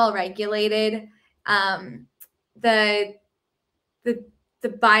not well regulated. The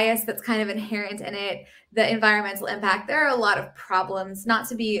bias that's kind of inherent in it, the environmental impact, there are a lot of problems, not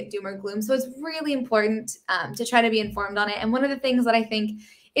to be doom or gloom. So it's really important to try to be informed on it. And one of the things that I think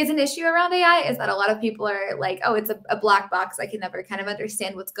is an issue around AI is that a lot of people are like, oh, it's a black box. I can never kind of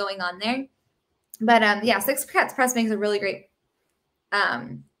understand what's going on there. But yeah, Six Cats Press makes a really great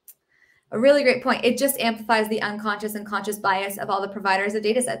point. It just amplifies the unconscious and conscious bias of all the providers of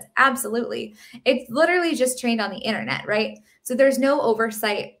data sets. Absolutely. It's literally just trained on the internet, right? So there's no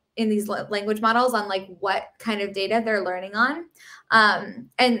oversight in these language models on like what kind of data they're learning on.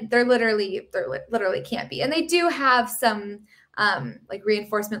 And they're literally can't be. And they do have some like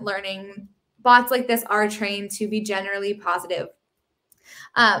reinforcement learning. Bots like this are trained to be generally positive.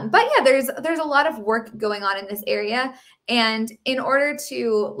 But yeah, there's a lot of work going on in this area. And in order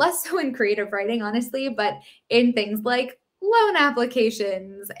to, less so in creative writing, honestly, but in things like loan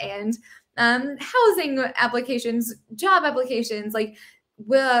applications and housing applications, job applications, like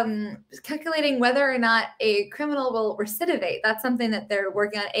calculating whether or not a criminal will recidivate. That's something that they're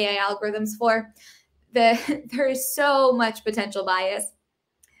working on AI algorithms for. There is so much potential bias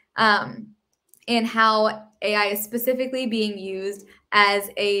in how AI is specifically being used as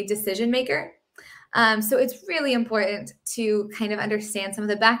a decision maker. So it's really important to kind of understand some of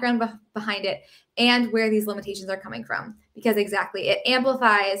the background behind it and where these limitations are coming from, because exactly, it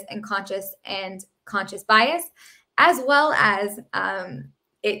amplifies unconscious and conscious bias, as well as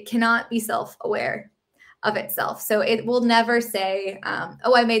it cannot be self-aware of itself. So it will never say,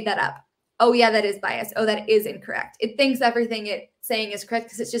 oh, I made that up. Oh, yeah, that is biased. Oh, that is incorrect. It thinks everything it's saying is correct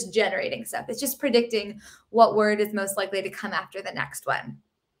because it's just generating stuff. It's just predicting what word is most likely to come after the next one.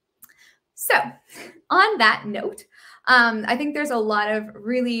 So on that note, I think there's a lot of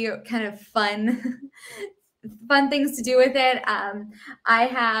really kind of fun things to do with it. I'm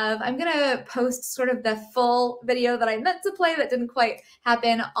going to post sort of the full video that I meant to play that didn't quite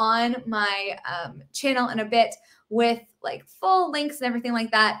happen on my channel in a bit, with like full links and everything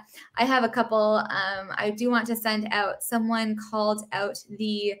like that. I have a couple. I do want to send out, someone called out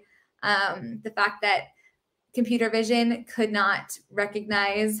the fact that computer vision could not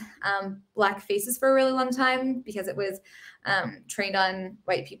recognize Black faces for a really long time because it was trained on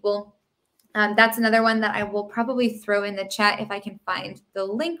white people. That's another one that I will probably throw in the chat if I can find the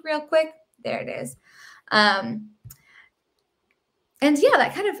link real quick. There it is. And yeah,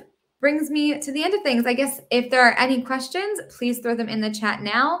 that kind of brings me to the end of things. I guess if there are any questions, please throw them in the chat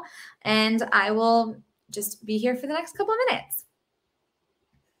now, and I will just be here for the next couple of minutes.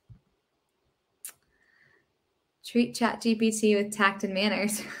 Treat ChatGPT with tact and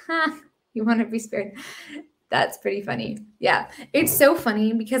manners. You want to be spared. That's pretty funny. Yeah, it's so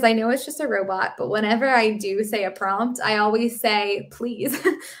funny because I know it's just a robot, but whenever I do say a prompt, I always say, please.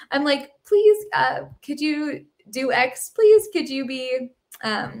 I'm like, please, could you do X? Please, could you be,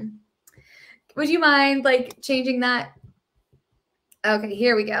 would you mind like changing that? Okay,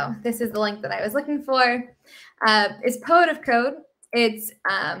 here we go. This is the link that I was looking for. It's Poet of Code. It's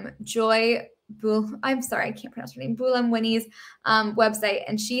Joy I'm sorry, I can't pronounce her name, Bulam Winnie's website,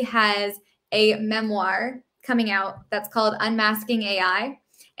 and she has a memoir coming out that's called Unmasking AI,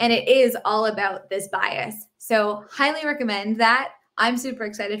 and it is all about this bias. So highly recommend that. I'm super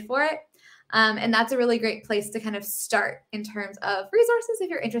excited for it. And that's a really great place to kind of start in terms of resources if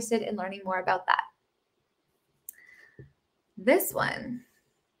you're interested in learning more about that. This one,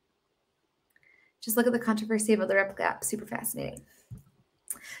 just look at the controversy about the replica app, super fascinating.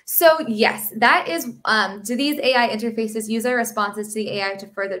 So yes, that is, do these AI interfaces use our responses to the AI to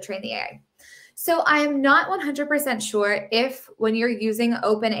further train the AI? So I'm not 100% sure if when you're using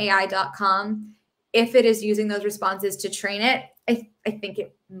openai.com, if it is using those responses to train it. I think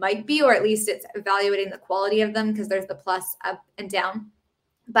it might be, or at least it's evaluating the quality of them because there's the plus up and down.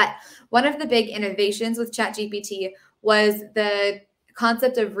 But one of the big innovations with ChatGPT was the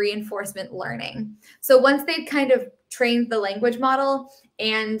concept of reinforcement learning. So once they'd kind of trained the language model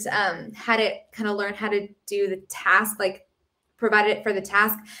and had it kind of learn how to do the task, like provided it for the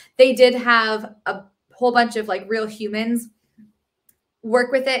task, they did have a whole bunch of like real humans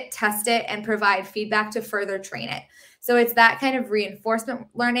work with it, test it, and provide feedback to further train it. So it's that kind of reinforcement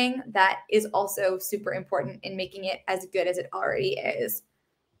learning that is also super important in making it as good as it already is.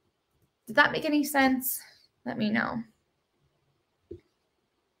 Did that make any sense? Let me know.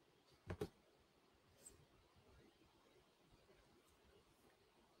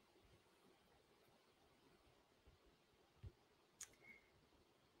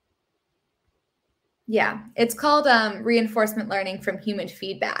 Yeah, it's called reinforcement learning from human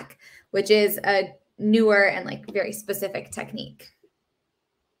feedback, which is a newer and like very specific technique.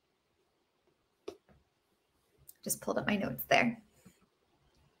 Just pulled up my notes there.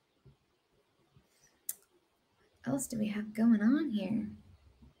 What else do we have going on here?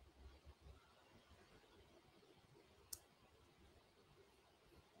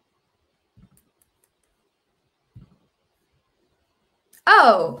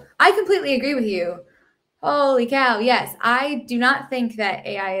 Oh, I completely agree with you. Holy cow. Yes, I do not think that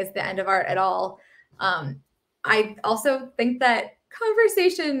AI is the end of art at all. I also think that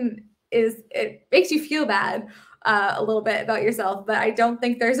conversation it makes you feel bad a little bit about yourself, but I don't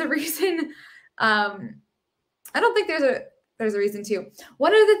think there's a reason. I don't think there's a reason to.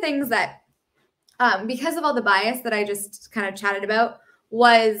 One of the things that, because of all the bias that I just kind of chatted about,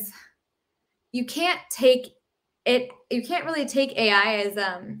 was you can't really take AI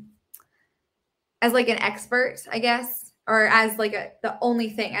as like an expert, I guess, or as like the only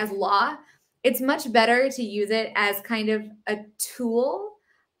thing, as law. It's much better to use it as kind of a tool,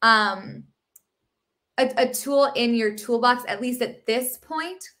 a tool in your toolbox, at least at this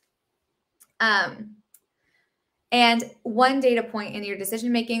point. And one data point in your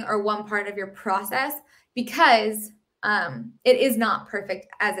decision making or one part of your process, because it is not perfect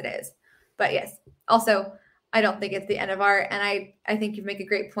as it is. But yes, also, I don't think it's the end of art. And I think you make a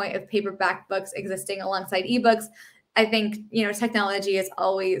great point of paperback books existing alongside ebooks. I think, technology is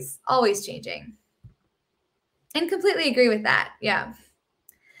always changing. And completely agree with that. Yeah.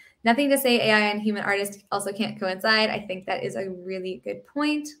 Nothing to say AI and human artists also can't coincide. I think that is a really good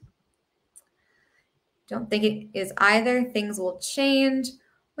point. Don't think it is either. Things will change.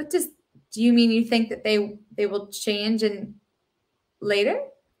 Do you mean you think that they will change and later?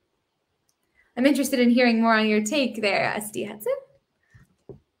 I'm interested in hearing more on your take there, SD Hudson.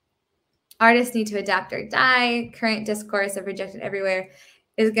 Artists need to adapt or die. Current discourse of rejected everywhere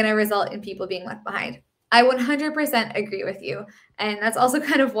is going to result in people being left behind. I 100% agree with you. And that's also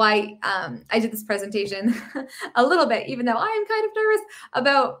kind of why I did this presentation a little bit, even though I am kind of nervous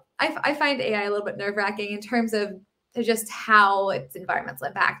about, I find AI a little bit nerve-wracking in terms of just how its environmental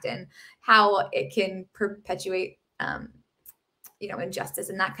impact and how it can perpetuate injustice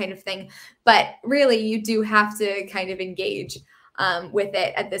and that kind of thing. But really, you do have to kind of engage with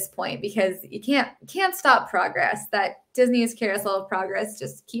it at this point, because you can't stop progress. That Disney's carousel of progress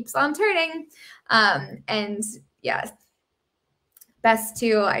just keeps on turning. And yeah,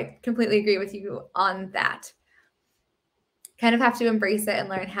 I completely agree with you on that. Kind of have to embrace it and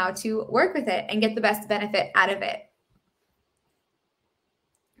learn how to work with it and get the best benefit out of it.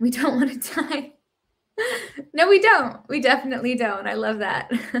 We don't want to die. No, we don't. We definitely don't. I love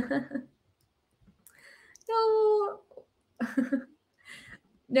that. No.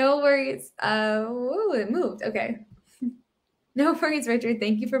 No worries. Oh, it moved. Okay. No worries, Richard.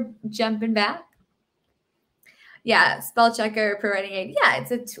 Thank you for jumping back. Yeah, spell checker, providing aid. Yeah, it's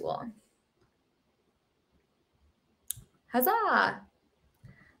a tool. Huzzah.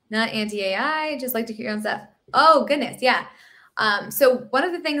 Not anti-AI, just like to create your own stuff. Oh, goodness. Yeah. So one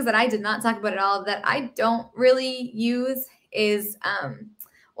of the things that I did not talk about at all that I don't really use is,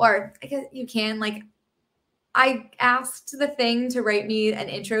 or I guess you can, like, I asked the thing to write me an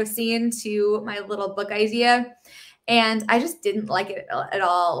intro scene to my little book idea, and I just didn't like it at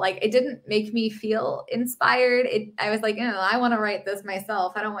all. Like, it didn't make me feel inspired. I was like, oh, I want to write this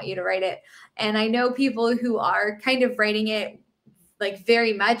myself. I don't want you to write it. And I know people who are kind of writing it, like,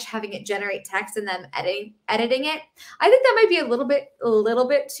 very much having it generate text and then editing it. I think that might be a little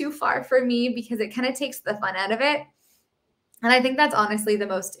bit too far for me, because it kind of takes the fun out of it. And I think that's honestly the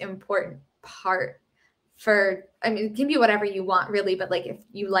most important part. I mean, it can be whatever you want, really, but like, if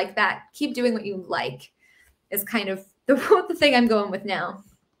you like that, keep doing what you like, is kind of the thing I'm going with now.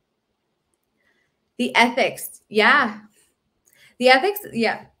 The ethics. Yeah. The ethics.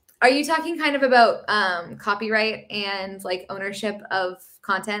 Yeah. Are you talking kind of about copyright and like ownership of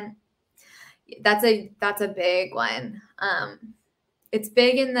content? That's a big one. It's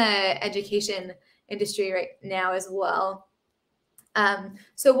big in the education industry right now as well.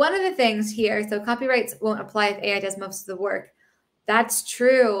 So one of the things here, so copyrights won't apply if AI does most of the work. That's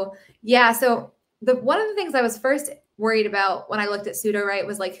true. Yeah. So one of the things I was first worried about when I looked at pseudo-write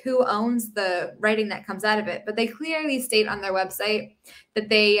was like, who owns the writing that comes out of it? But they clearly state on their website that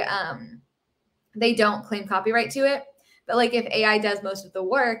they don't claim copyright to it. But like, if AI does most of the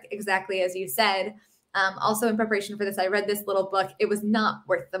work, exactly as you said, also in preparation for this, I read this little book. It was not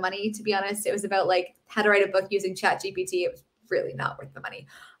worth the money, to be honest. It was about like how to write a book using ChatGPT. It was really not worth the money.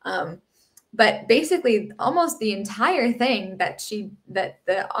 But basically almost the entire thing that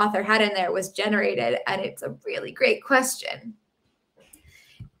the author had in there was generated. And it's a really great question.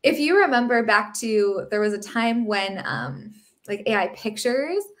 If you remember back to, there was a time when like AI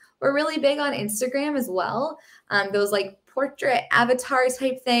pictures were really big on Instagram as well. Those like portrait avatar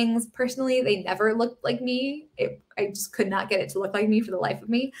type things. Personally, they never looked like me. I just could not get it to look like me for the life of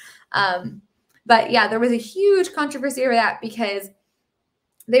me. But yeah, there was a huge controversy over that because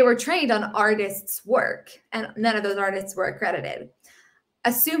they were trained on artists' work and none of those artists were accredited,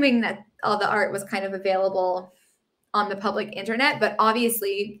 assuming that all the art was kind of available on the public internet. But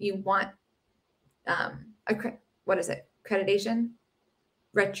obviously you want, what is it? Accreditation?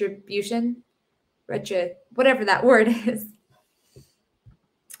 Retribution? Whatever that word is.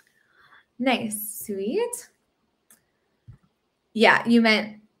 Nice. Sweet. Yeah, you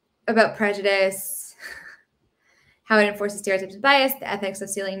meant about prejudice, how it enforces stereotypes and bias, the ethics of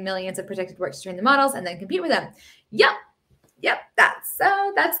stealing millions of protected works to train the models and then compete with them. Yep.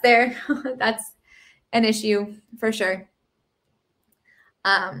 That's there. That's an issue for sure.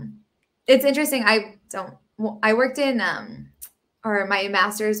 It's interesting. I worked in, or my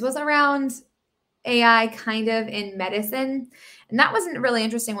master's was around AI kind of in medicine. And that wasn't a really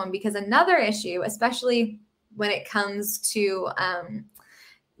interesting one because another issue, especially when it comes to,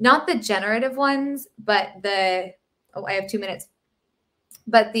 not the generative ones, but I have 2 minutes,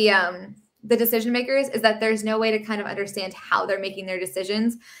 but the decision makers, is that there's no way to kind of understand how they're making their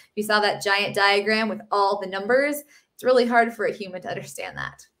decisions. You saw that giant diagram with all the numbers. It's really hard for a human to understand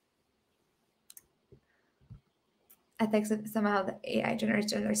that. Ethics of somehow the AI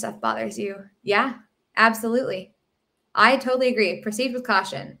generates gender stuff bothers you. Yeah, absolutely. I totally agree. Proceed with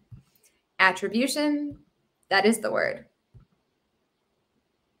caution. Attribution, that is the word.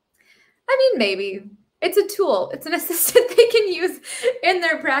 I mean, maybe. It's a tool. It's an assistant they can use in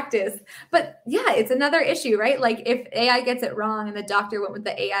their practice. But yeah, it's another issue, right? Like if AI gets it wrong and the doctor went with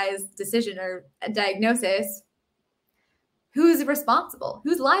the AI's decision or a diagnosis, who's responsible?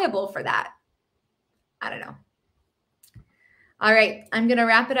 Who's liable for that? I don't know. All right, I'm going to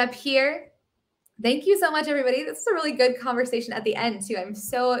wrap it up here. Thank you so much, everybody. This is a really good conversation at the end, too. I'm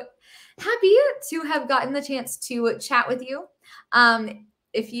so happy to have gotten the chance to chat with you.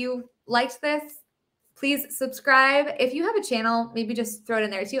 If you liked this, please subscribe. If you have a channel, maybe just throw it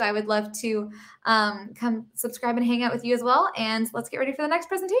in there, too. I would love to come subscribe and hang out with you as well. And let's get ready for the next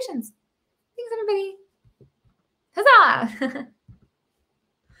presentations. Thanks, everybody. Huzzah!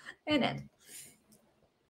 And end.